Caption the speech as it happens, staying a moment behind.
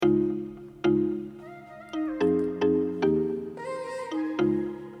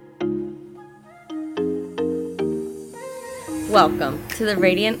Welcome to the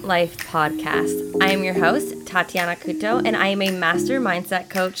Radiant Life Podcast. I am your host, Tatiana Couto, and I am a master mindset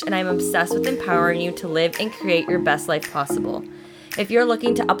coach, and I'm obsessed with empowering you to live and create your best life possible. If you're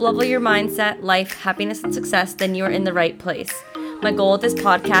looking to uplevel your mindset, life, happiness, and success, then you are in the right place. My goal with this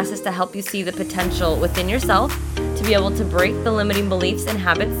podcast is to help you see the potential within yourself, to be able to break the limiting beliefs and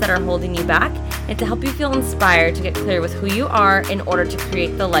habits that are holding you back, and to help you feel inspired to get clear with who you are in order to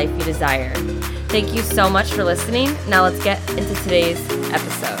create the life you desire. Thank you so much for listening. Now let's get into today's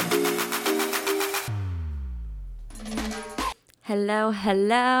episode. Hello,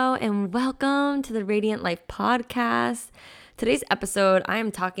 and welcome to the Radiant Life Podcast. Today's episode, I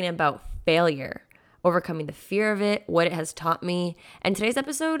am talking about failure, overcoming the fear of it, what it has taught me. And today's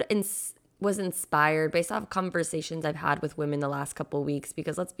episode was inspired based off conversations I've had with women the last couple of weeks,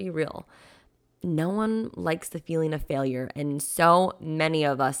 because let's be real, no one likes the feeling of failure, and so many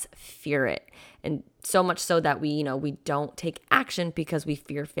of us fear it. And so much so that we don't take action because we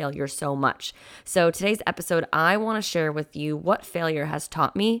fear failure so much. So today's episode, I want to share with you what failure has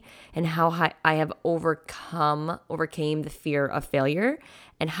taught me and how I have overcame the fear of failure,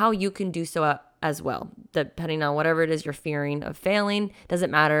 and how you can do so as well. Depending on whatever it is you're fearing of failing,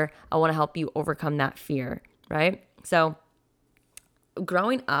 doesn't matter. I want to help you overcome that fear, right? So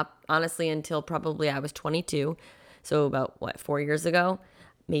growing up, honestly, until probably I was 22, so about 4 years ago,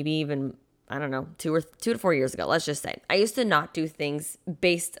 maybe even, I don't know, 2 to 4 years ago, let's just say, I used to not do things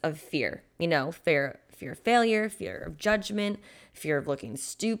based of fear, fear of failure, fear of judgment, fear of looking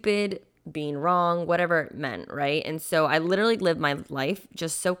stupid, being wrong, whatever it meant, right? And so I literally lived my life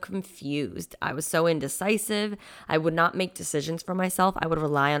just so confused. I was so indecisive. I would not make decisions for myself. I would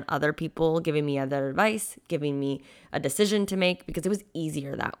rely on other people giving me other advice, giving me a decision to make, because it was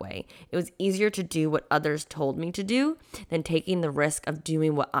easier that way. It was easier to do what others told me to do than taking the risk of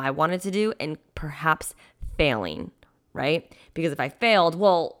doing what I wanted to do and perhaps failing, right? Because if I failed,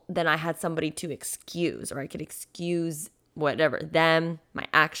 well, then I had somebody to excuse, or I could excuse whatever, them, my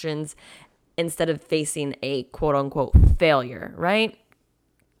actions, instead of facing a quote unquote failure, right?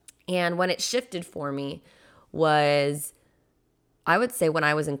 And when it shifted for me was, I would say, when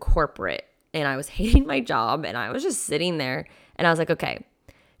I was in corporate and I was hating my job and I was just sitting there and I was like, okay,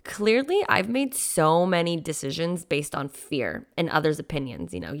 clearly I've made so many decisions based on fear and others'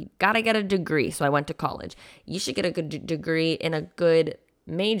 opinions. You gotta get a degree. So I went to college. You should get a good degree in a good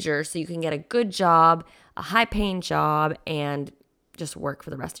major so you can get a good job, a high paying job, and just work for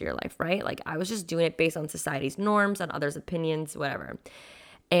the rest of your life, right? Like, I was just doing it based on society's norms, on others' opinions, whatever.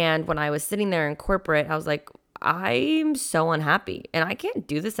 And when I was sitting there in corporate, I was like, I'm so unhappy and I can't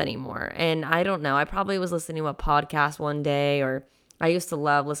do this anymore. And I don't know, I probably was listening to a podcast one day, or I used to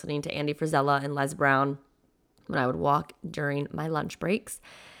love listening to Andy Frisella and Les Brown when I would walk during my lunch breaks.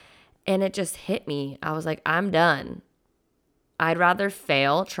 And it just hit me. I was like, I'm done. I'd rather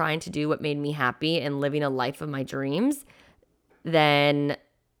fail trying to do what made me happy and living a life of my dreams than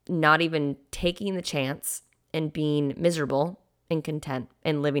not even taking the chance and being miserable and content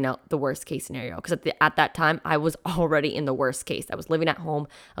and living out the worst case scenario. Because at that time, I was already in the worst case. I was living at home.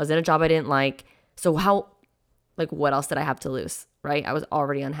 I was in a job I didn't like. So what else did I have to lose, right? I was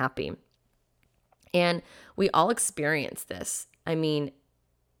already unhappy. And we all experience this. I mean,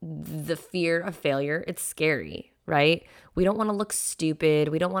 the fear of failure, it's scary, right? We don't want to look stupid.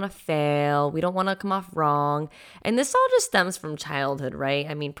 We don't want to fail. We don't want to come off wrong. And this all just stems from childhood, right?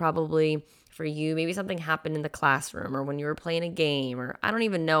 I mean, probably for you, maybe something happened in the classroom or when you were playing a game, or I don't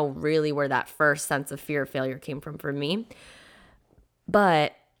even know really where that first sense of fear of failure came from for me.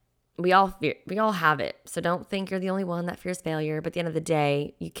 But we all have it. So don't think you're the only one that fears failure. But at the end of the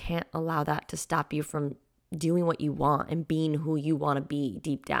day, you can't allow that to stop you from doing what you want and being who you want to be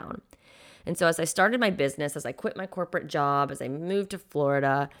deep down. And so as I started my business, as I quit my corporate job, as I moved to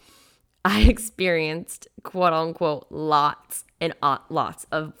Florida, I experienced, quote unquote, lots and lots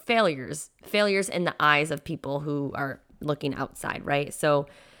of failures in the eyes of people who are looking outside, right? So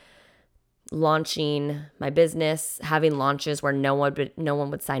launching my business, having launches where no one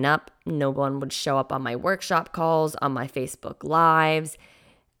would sign up, no one would show up on my workshop calls, on my Facebook Lives.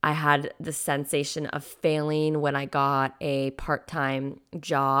 I had the sensation of failing when I got a part-time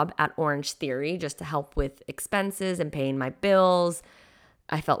job at Orange Theory just to help with expenses and paying my bills.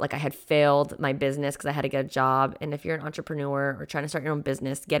 I felt like I had failed my business because I had to get a job. And if you're an entrepreneur or trying to start your own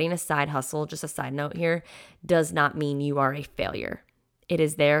business, getting a side hustle, just a side note here, does not mean you are a failure. It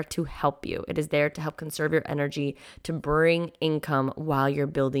is there to help you. It is there to help conserve your energy, to bring income while you're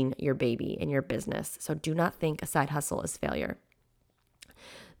building your baby and your business. So do not think a side hustle is failure.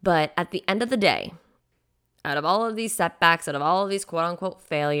 But at the end of the day, out of all of these setbacks, out of all of these quote unquote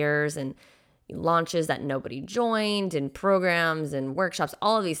failures and launches that nobody joined, and programs and workshops,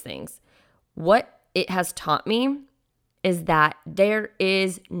 all of these things. What it has taught me is that there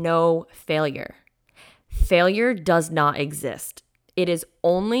is no failure. Failure does not exist. It is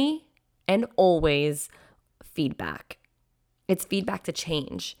only and always feedback. It's feedback to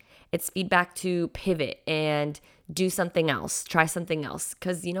change. It's feedback to pivot and do something else, try something else.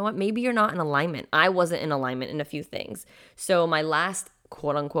 Because you know what? Maybe you're not in alignment. I wasn't in alignment in a few things. So my last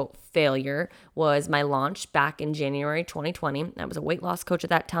quote unquote failure was my launch back in January 2020. I was a weight loss coach at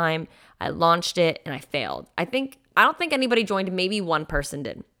that time. I launched it and I failed. I don't think anybody joined. Maybe one person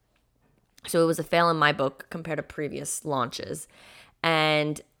did. So it was a fail in my book compared to previous launches.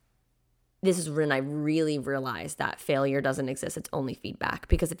 And this is when I really realized that failure doesn't exist. It's only feedback.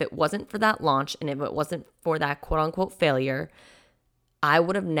 Because if it wasn't for that launch and if it wasn't for that quote unquote failure, I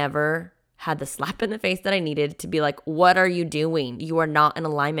would have never had the slap in the face that I needed to be like, what are you doing? You are not in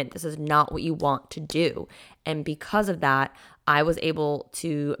alignment. This is not what you want to do. And because of that, I was able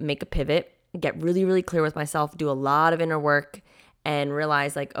to make a pivot, get really, really clear with myself, do a lot of inner work, and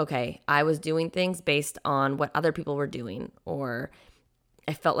realize like, okay, I was doing things based on what other people were doing, or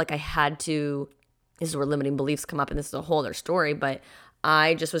I felt like I had to, this is where limiting beliefs come up, and this is a whole other story, but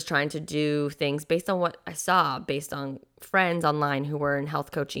I just was trying to do things based on what I saw, based on friends online who were in health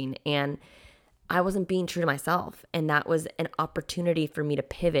coaching, and I wasn't being true to myself. And that was an opportunity for me to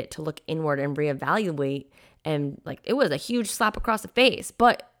pivot, to look inward and reevaluate. And like, it was a huge slap across the face,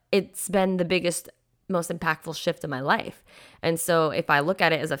 but it's been the biggest, most impactful shift in my life. And so if I look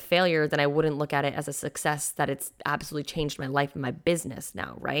at it as a failure, then I wouldn't look at it as a success, that it's absolutely changed my life and my business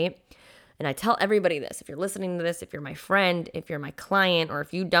now, right? And I tell everybody this, if you're listening to this, if you're my friend, if you're my client, or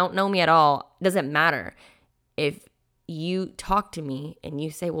if you don't know me at all, it doesn't matter. If you talk to me and you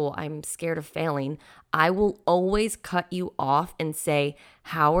say, well, I'm scared of failing, I will always cut you off and say,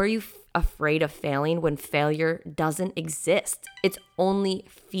 how are you afraid of failing when failure doesn't exist? It's only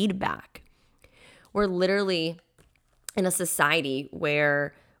feedback. We're literally in a society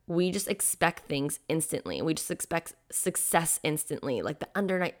where we just expect things instantly. We just expect success instantly, like the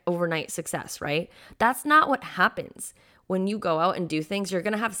overnight success, right? That's not what happens. When you go out and do things, you're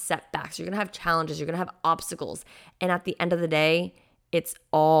going to have setbacks. You're going to have challenges. You're going to have obstacles. And at the end of the day, it's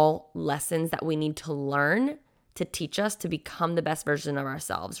all lessons that we need to learn to teach us to become the best version of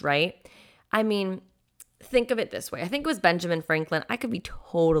ourselves, right? I mean, think of it this way. I think it was Benjamin Franklin. I could be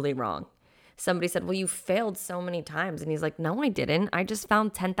totally wrong. Somebody said, well, you failed so many times. And he's like, no, I didn't. I just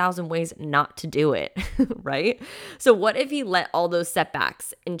found 10,000 ways not to do it, right? So what if he let all those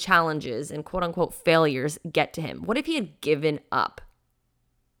setbacks and challenges and quote unquote failures get to him? What if he had given up?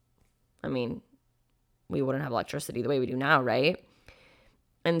 I mean, we wouldn't have electricity the way we do now, right?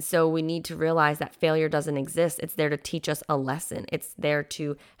 And so we need to realize that failure doesn't exist. It's there to teach us a lesson. It's there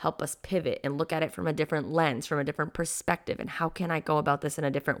to help us pivot and look at it from a different lens, from a different perspective. And how can I go about this in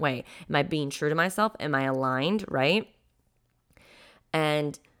a different way? Am I being true to myself? Am I aligned, right?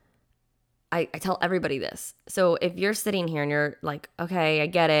 And I tell everybody this. So if you're sitting here and you're like, okay, I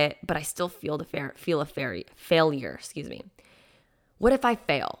get it, but I still feel a failure. What if I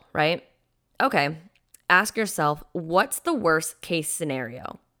fail, right? Okay. Ask yourself, what's the worst case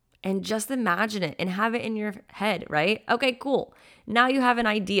scenario? And just imagine it and have it in your head, right? Okay, cool. Now you have an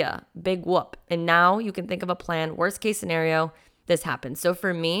idea, big whoop. And now you can think of a plan. Worst case scenario, this happens. So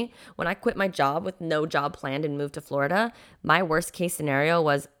for me, when I quit my job with no job planned and moved to Florida, my worst case scenario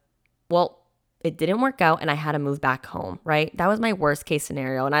was, well, it didn't work out and I had to move back home, right? That was my worst case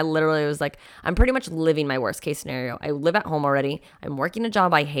scenario. And I literally was like, I'm pretty much living my worst case scenario. I live at home already. I'm working a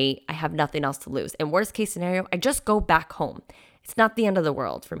job I hate. I have nothing else to lose. And worst case scenario, I just go back home. It's not the end of the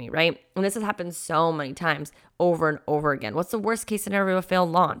world for me, right? And this has happened so many times over and over again. What's the worst case scenario of a failed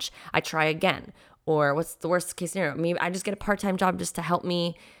launch? I try again. Or what's the worst case scenario? Maybe I just get a part-time job just to help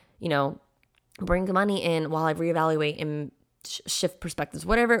me, bring the money in while I reevaluate and shift perspectives,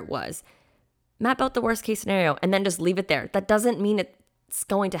 whatever it was. Map out the worst case scenario and then just leave it there. That doesn't mean it's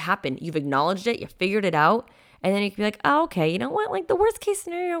going to happen. You've acknowledged it, you figured it out, and then you can be like, oh, okay, you know what? Like the worst case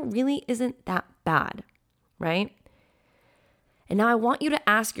scenario really isn't that bad, right? And now I want you to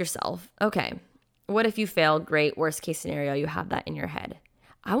ask yourself, okay, what if you fail? Great, worst case scenario, you have that in your head.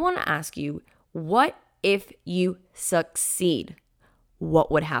 I want to ask you, what if you succeed?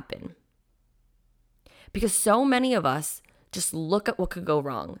 What would happen? Because so many of us just look at what could go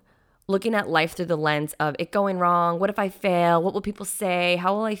wrong. Looking at life through the lens of it going wrong. What if I fail? What will people say?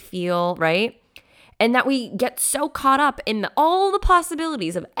 How will I feel? Right? And that we get so caught up in all the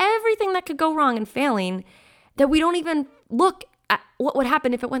possibilities of everything that could go wrong and failing that we don't even look at what would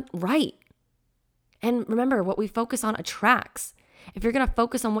happen if it went right. And remember, what we focus on attracts. If you're going to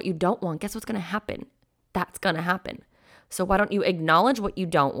focus on what you don't want, guess what's going to happen? That's going to happen. So why don't you acknowledge what you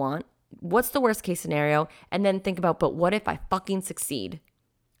don't want? What's the worst case scenario? And then think about, but what if I fucking succeed?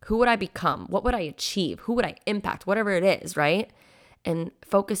 Who would I become? What would I achieve? Who would I impact? Whatever it is, right? And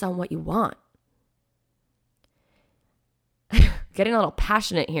focus on what you want. Getting a little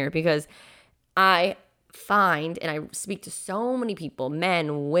passionate here because I find, and I speak to so many people,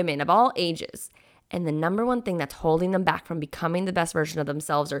 men, women of all ages, and the number one thing that's holding them back from becoming the best version of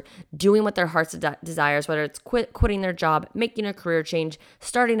themselves or doing what their hearts desires, whether it's quitting their job, making a career change,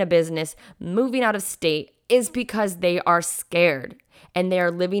 starting a business, moving out of state, is because they are scared and they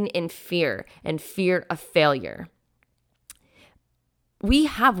are living in fear and fear of failure. We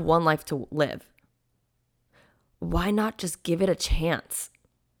have one life to live. Why not just give it a chance?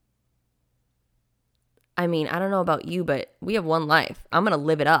 I mean, I don't know about you, but we have one life. I'm going to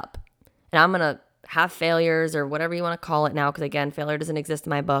live it up. And I'm going to have failures or whatever you want to call it now, because again, failure doesn't exist in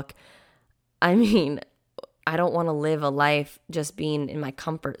my book. I mean, I don't want to live a life just being in my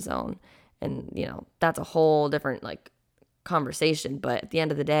comfort zone. And, that's a whole different conversation. But at the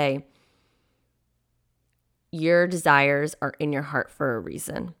end of the day, your desires are in your heart for a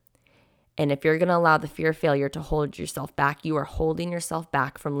reason. And if you're going to allow the fear of failure to hold yourself back, you are holding yourself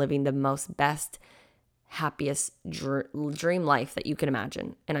back from living the most best, happiest dream life that you can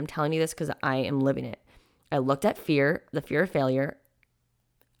imagine. And I'm telling you this because I am living it. I looked at the fear of failure,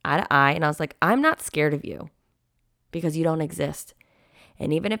 eye to eye, and I was like, I'm not scared of you because you don't exist.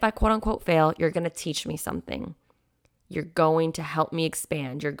 And even if I quote unquote fail, you're going to teach me something. You're going to help me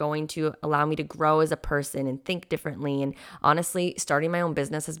expand. You're going to allow me to grow as a person and think differently. And honestly, starting my own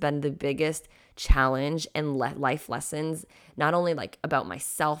business has been the biggest challenge and life lessons, not only about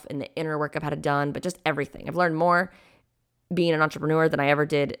myself and the inner work I've had done, but just everything. I've learned more being an entrepreneur than I ever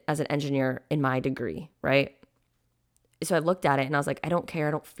did as an engineer in my degree, right? So I looked at it and I was like, I don't care.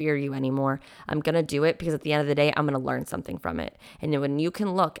 I don't fear you anymore. I'm going to do it because at the end of the day, I'm going to learn something from it. And when you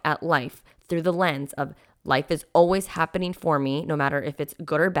can look at life through the lens of life is always happening for me, no matter if it's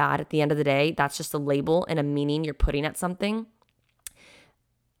good or bad, at the end of the day, that's just a label and a meaning you're putting at something.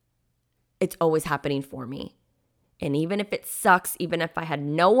 It's always happening for me. And even if it sucks, even if I had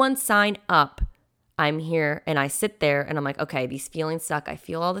no one sign up, I'm here and I sit there and I'm like, okay, these feelings suck. I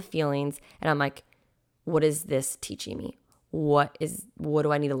feel all the feelings. And I'm like, what is this teaching me? What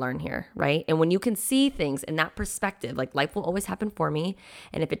do I need to learn here, right? And when you can see things in that perspective, life will always happen for me.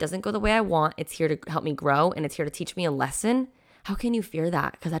 And if it doesn't go the way I want, it's here to help me grow and it's here to teach me a lesson. How can you fear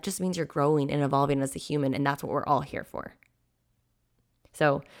that? Because that just means you're growing and evolving as a human, and that's what we're all here for.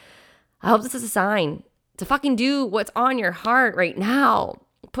 So I hope this is a sign to fucking do what's on your heart right now.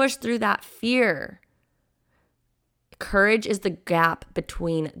 Push through that fear. Courage is the gap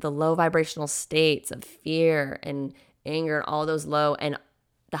between the low vibrational states of fear and anger and all those low and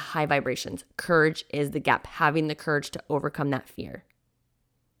the high vibrations. Courage is the gap, having the courage to overcome that fear.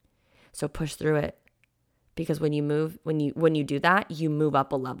 So push through it, because when you do that, you move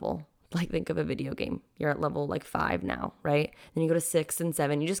up a level. Think of a video game. You're at level 5 now, right? Then you go to 6 and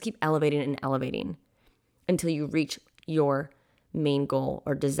 7. You just keep elevating and elevating until you reach your main goal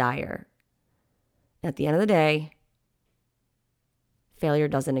or desire. At the end of the day, failure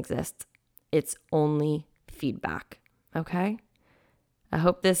doesn't exist. It's only feedback. Okay? I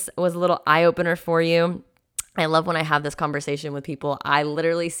hope this was a little eye-opener for you. I love when I have this conversation with people. I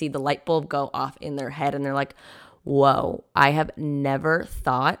literally see the light bulb go off in their head and they're like, whoa, I have never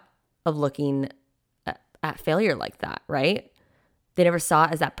thought of looking at failure like that, right? They never saw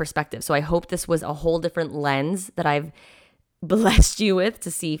it as that perspective. So I hope this was a whole different lens that I've blessed you with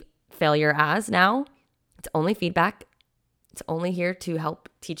to see failure as now. It's only feedback. It's only here to help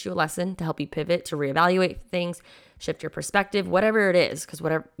teach you a lesson, to help you pivot, to reevaluate things, shift your perspective, whatever it is, because I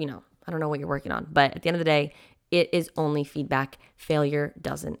don't know what you're working on. But at the end of the day, it is only feedback. Failure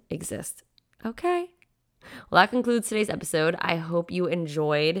doesn't exist. Okay. Well, that concludes today's episode. I hope you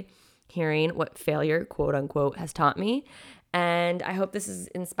enjoyed hearing what failure, quote unquote, has taught me. And I hope this is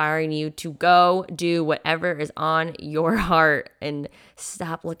inspiring you to go do whatever is on your heart and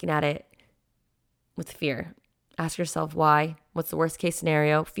stop looking at it with fear. Ask yourself why. What's the worst case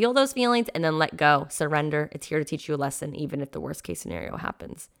scenario? Feel those feelings and then let go. Surrender. It's here to teach you a lesson, even if the worst case scenario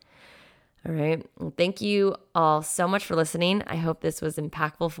happens. All right. Well, thank you all so much for listening. I hope this was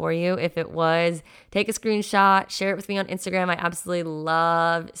impactful for you. If it was, take a screenshot, share it with me on Instagram. I absolutely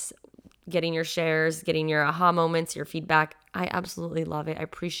love getting your shares, getting your aha moments, your feedback. I absolutely love it. I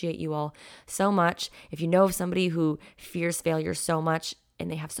appreciate you all so much. If you know of somebody who fears failure so much and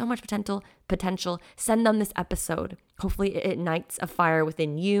they have so much potential, send them this episode. Hopefully it ignites a fire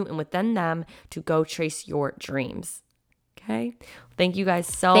within you and within them to go chase your dreams. Okay? okay? Thank you guys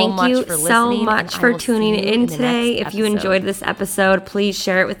so much for listening. Thank you so much for tuning in today. If you enjoyed this episode, please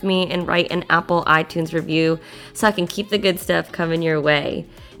share it with me and write an Apple iTunes review so I can keep the good stuff coming your way.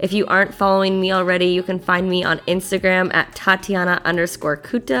 If you aren't following me already, you can find me on Instagram at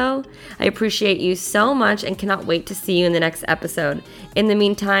Tatiana_Couto. I appreciate you so much and cannot wait to see you in the next episode. In the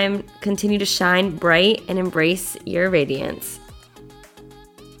meantime, continue to shine bright and embrace your radiance.